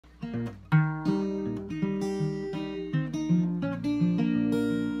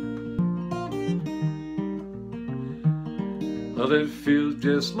Well, it feels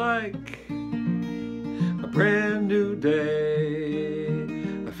just like a brand new day.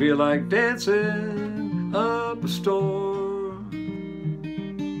 I feel like dancing up a storm.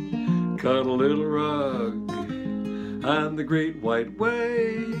 Cut a little rug on the great white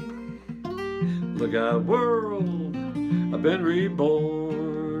way. Look out, world, I've been reborn.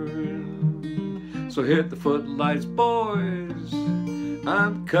 So hit the footlights, boys,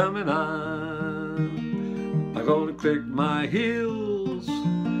 I'm coming on. I'm gonna click my heels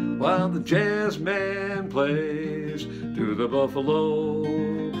while the jazz man plays. Do the buffalo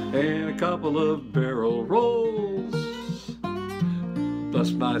and a couple of barrel rolls.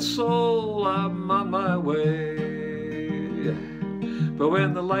 Bless my soul, I'm on my way. But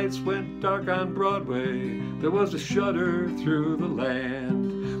when the lights went dark on Broadway, there was a shudder through the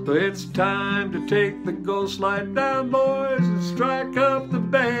land. But it's time to take the ghost light down, boys, and strike up the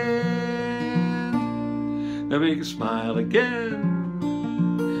band. Then we can smile again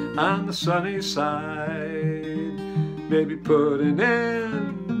on the sunny side. Maybe put an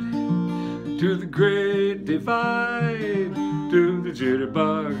end to the great divide, to the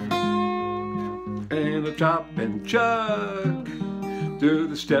jitterbug and the chop and chug, do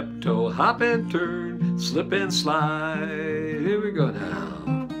the step-toe, hop and turn, slip and slide. Here we go now.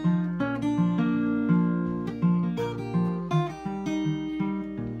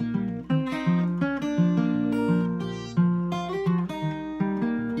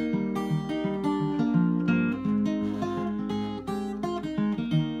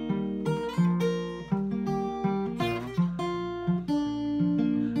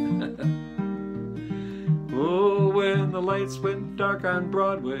 When the lights went dark on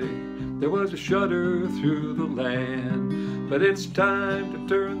Broadway, there was a shudder through the land. But it's time to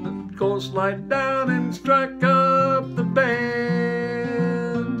turn the ghost light down and strike up the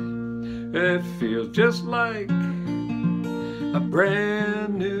band. It feels just like a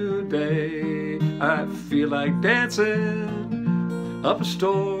brand new day. I feel like dancing up a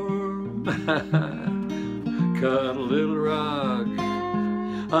storm. Cut a little rug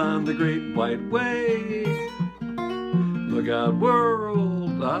on the great white way. Look out,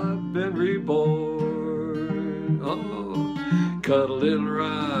 world, I've been reborn. Oh, cut a little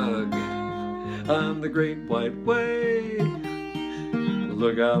rug on the great white way.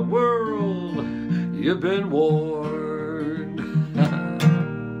 Look out, world, you've been worn.